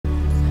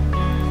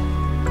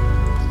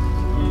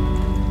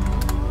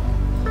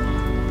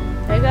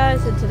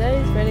guys, in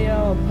today's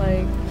video I'm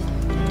playing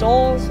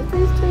Dolls with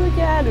these two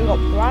again. We've got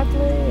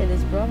Bradley and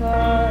his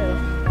brother.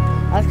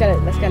 Let's get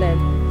in. Get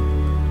in.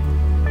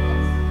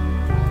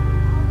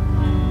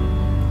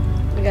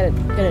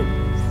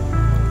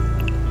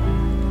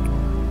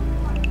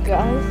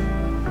 Guys.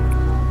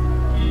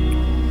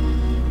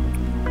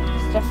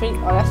 Jeffy,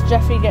 oh that's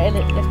Jeffy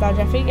getting it. If now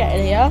Jeffy get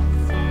in here.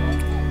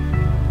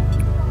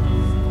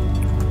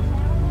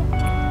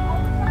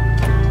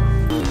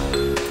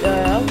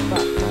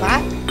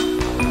 Back.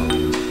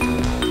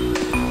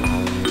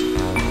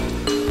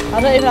 I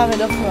don't even have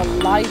enough for a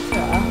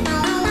lighter.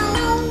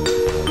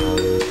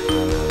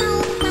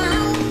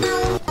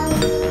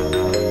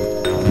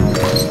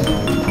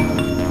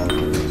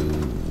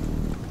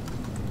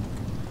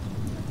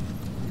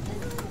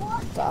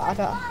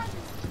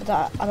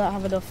 I don't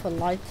have enough for a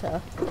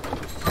lighter.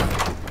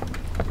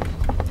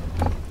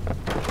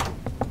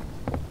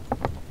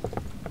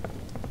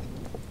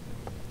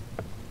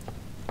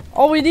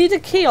 Oh, we need a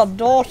key on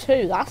door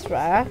 2. That's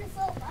rare.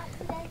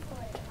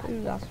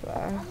 That's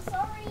rare. I'm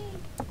sorry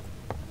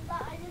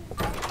that I didn't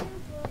tell you,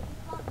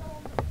 but you can't go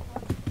on the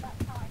front that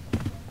time.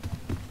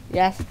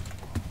 Yes.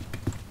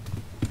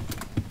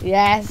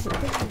 Yes.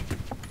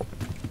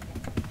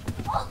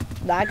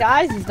 Nah,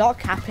 guys, he's not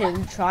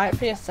capping. Try it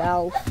for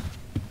yourself.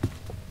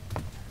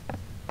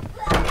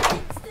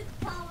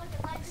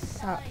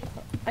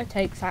 I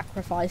take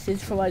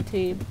sacrifices for my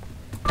team.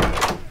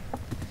 Okay,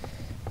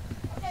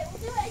 we'll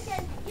do it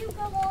again. You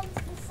go on to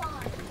the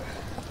side.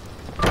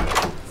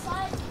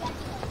 Side together,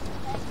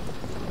 okay?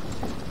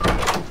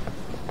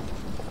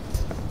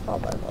 Oh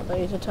my god, I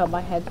need to turn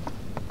my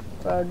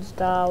headphones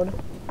down.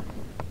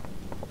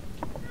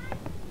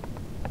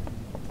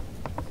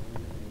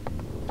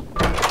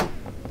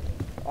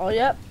 Oh,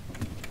 yep.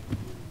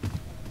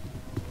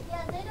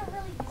 Yeah, they don't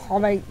really do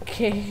Comic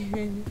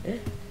King.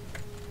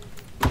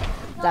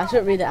 I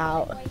should read it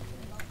out.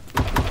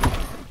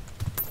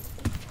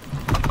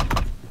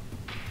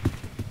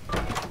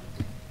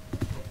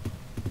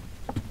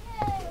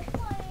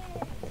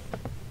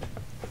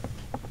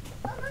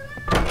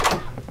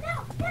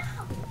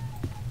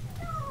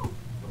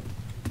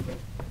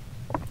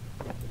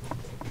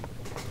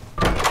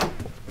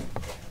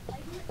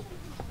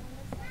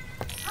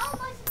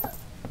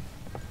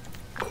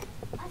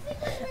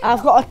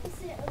 I've got a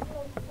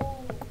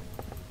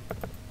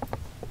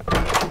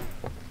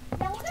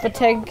for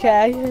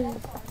 10k.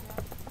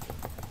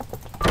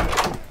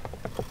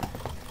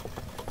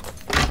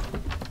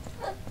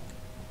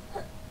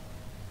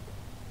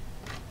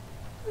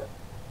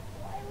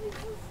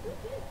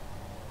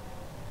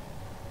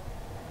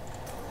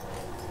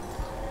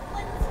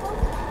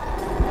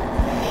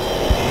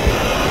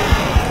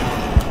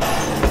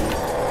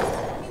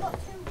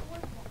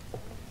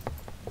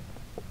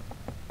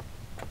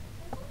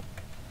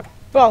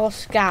 Bro, I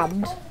was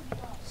scammed.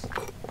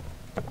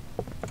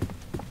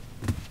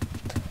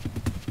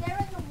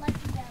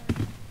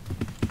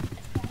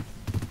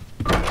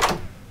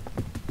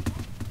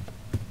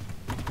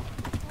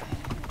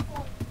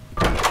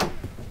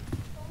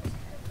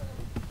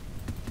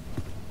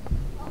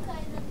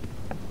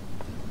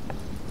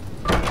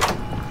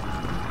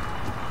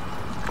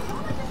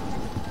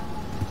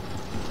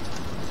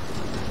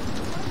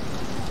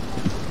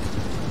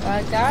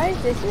 Right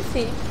guys, this is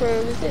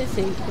secret.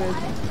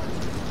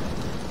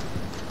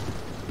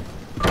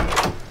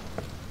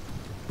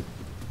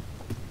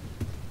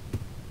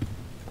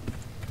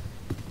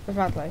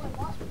 Where's Bradley?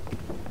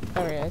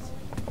 There he is.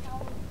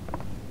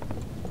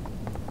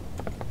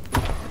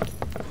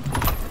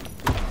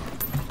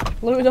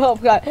 Loot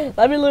up, guys.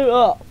 Let me loot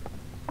up.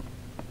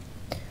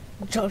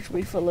 Judge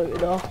me for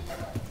looting up.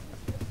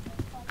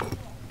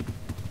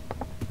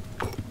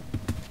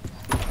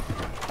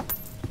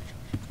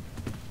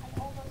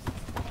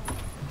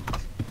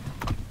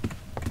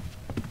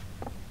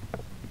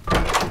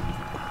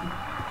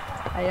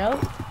 Ayo.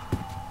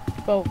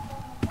 Boom.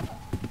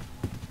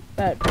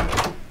 Bed.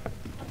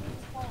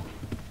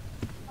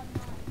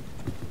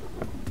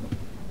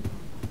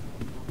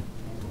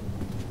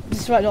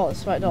 This right door,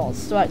 this right door,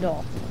 this right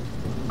door.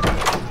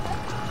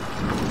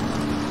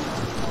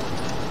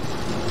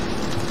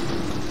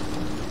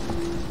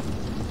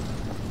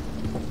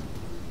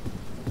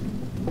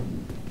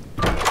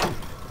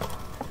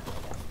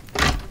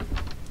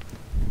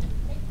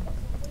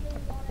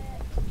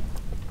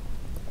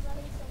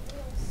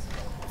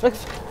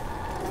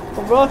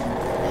 Come on.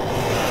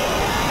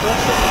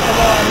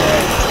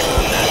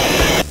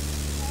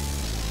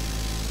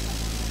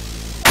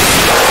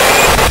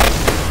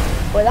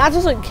 Wait, that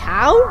doesn't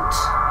count?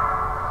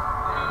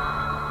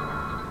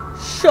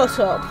 Shut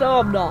up, no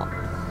I'm not.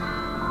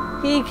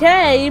 He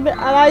came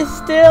and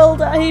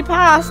he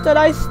passed and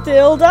I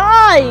still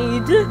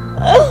died.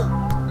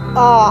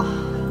 Ah.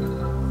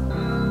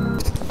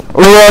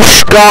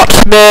 Rush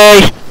got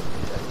me.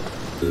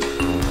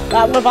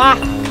 That we're back,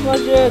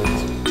 legend.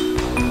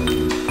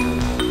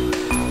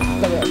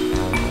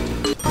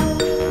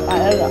 I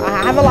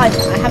have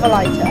a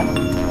lighter.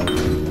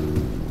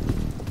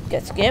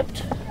 Get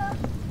skipped.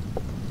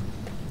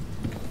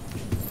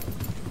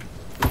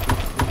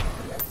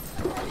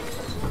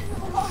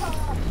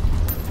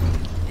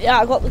 Yeah,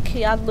 I got the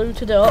key and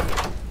looted up. Did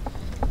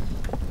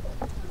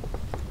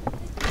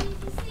you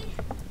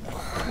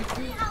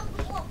see how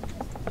the block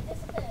just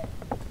disappeared?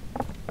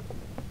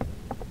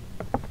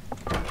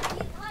 The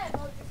entire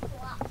boat just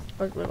collapsed.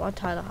 Where's my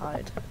tiny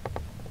hide?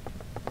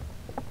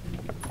 Did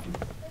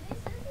you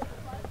see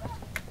anything like that?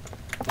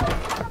 So, I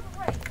have a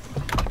race.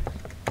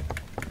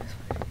 And this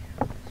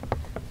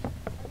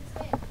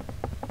game.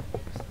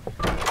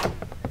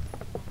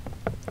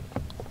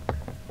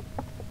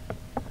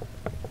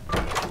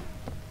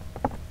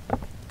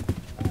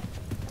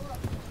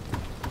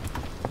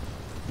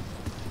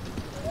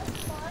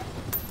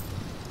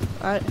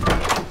 Alright.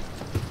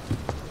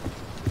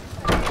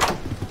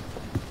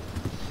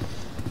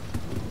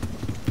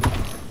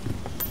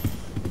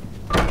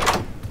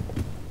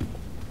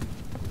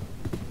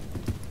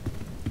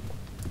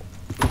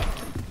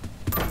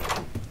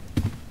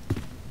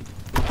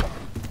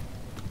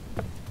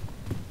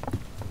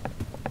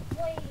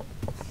 Wait,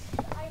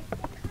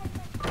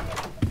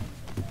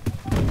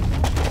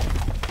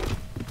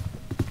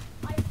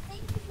 I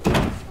think if you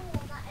install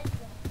on that edge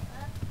one,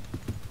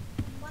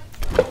 you might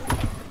be able to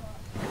work.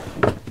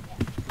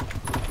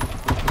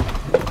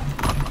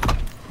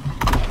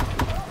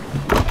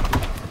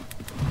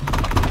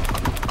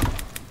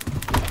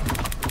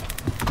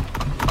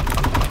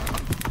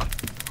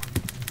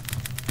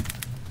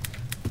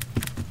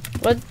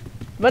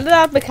 When they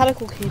have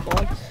mechanical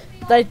keyboard,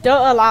 they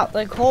don't allow.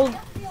 They call.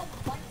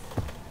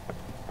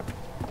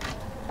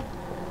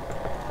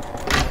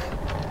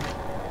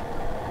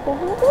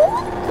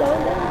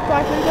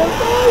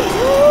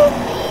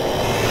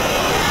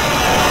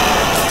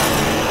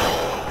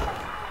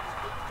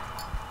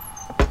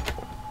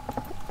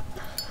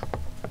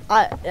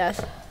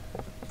 Yes.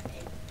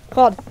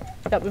 Come on.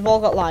 Yep, we've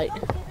all got light.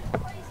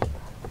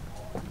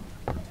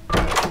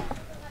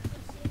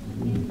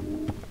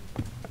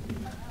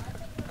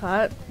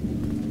 Okay.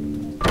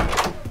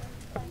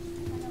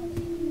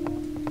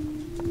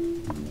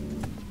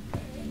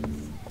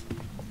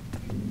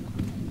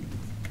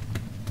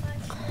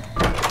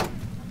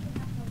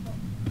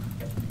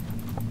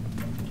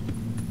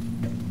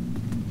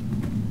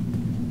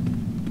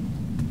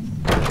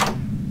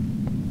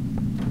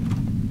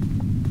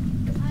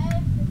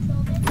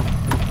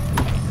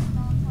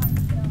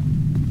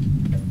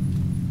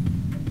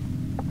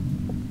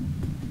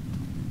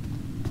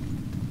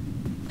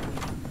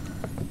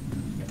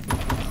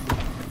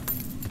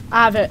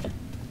 I have it.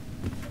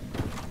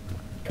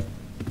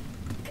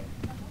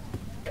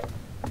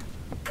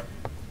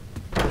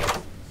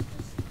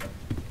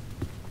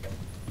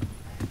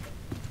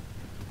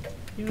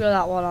 You go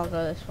that one, I'll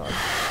go this one.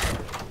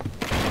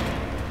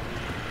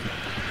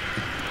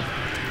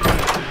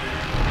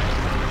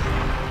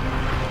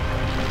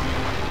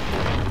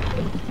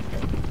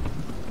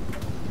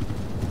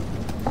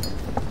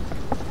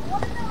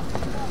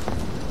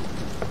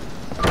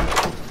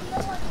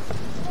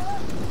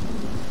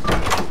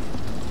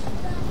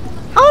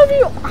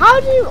 How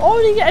do you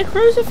already get a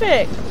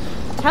crucifix?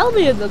 Tell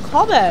me in the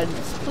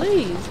comments,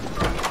 please.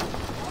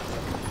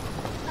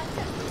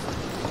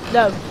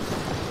 No,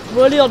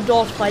 we're only on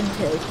door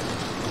 20.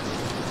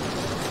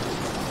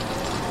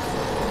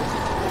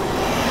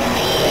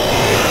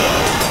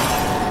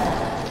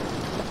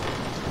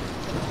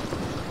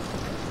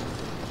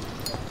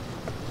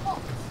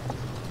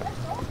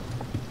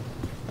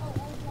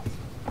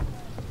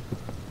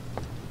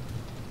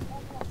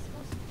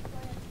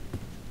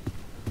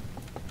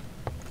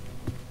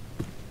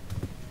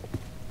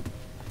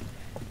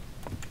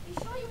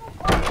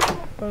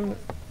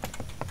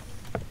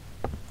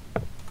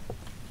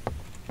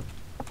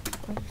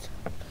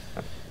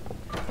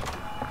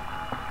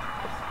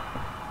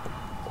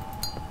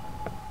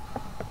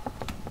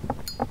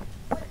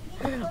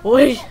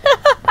 Wait.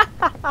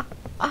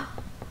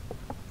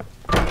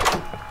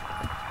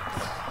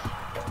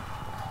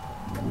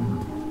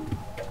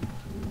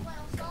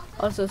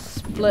 That's a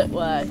split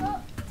way. So,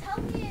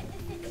 tell me if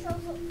it shows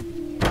up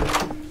here.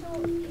 Show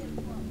up here as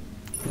well.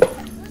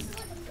 So this is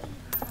like a key.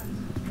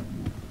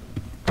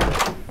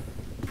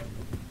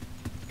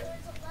 So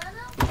it's up there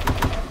now?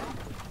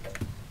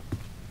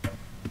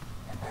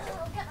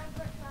 I'll get my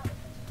brick out.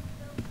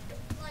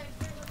 It's like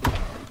 300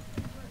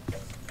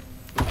 bricks.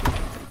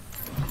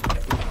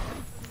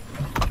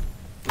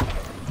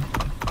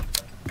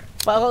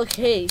 But I got a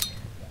key. Did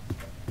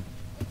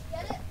you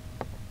get it?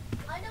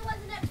 I know where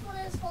the next one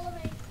is. Follow me.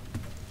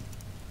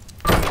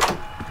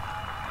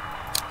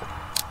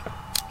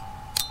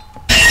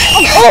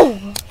 Oh!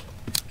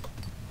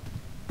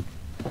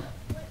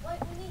 Wait,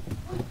 we need.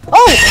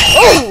 Oh!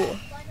 Oh! I know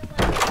where the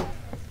one is.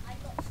 I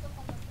got stuck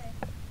on the thing.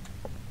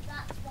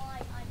 That's why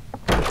I'm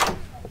stuck.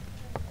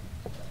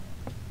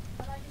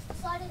 But I just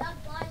decided I'd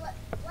buy.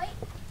 Wait.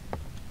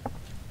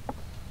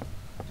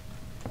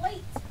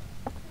 Wait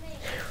for me.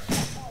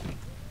 Oh.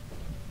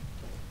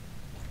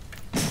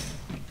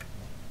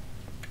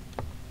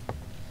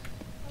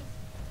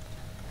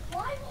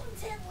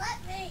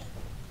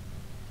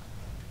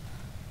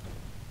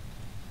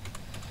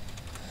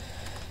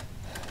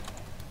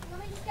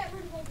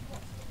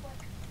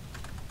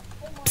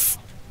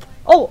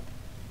 Oh,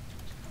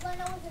 Because I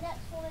know what the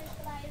next one is,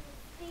 but I have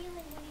a feeling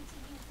we need to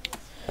use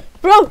this.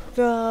 bro!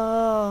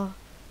 Oh,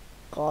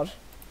 God,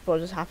 what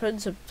just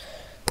happened?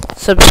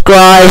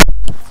 Subscribe.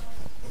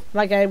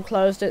 My game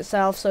closed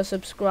itself, so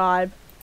subscribe.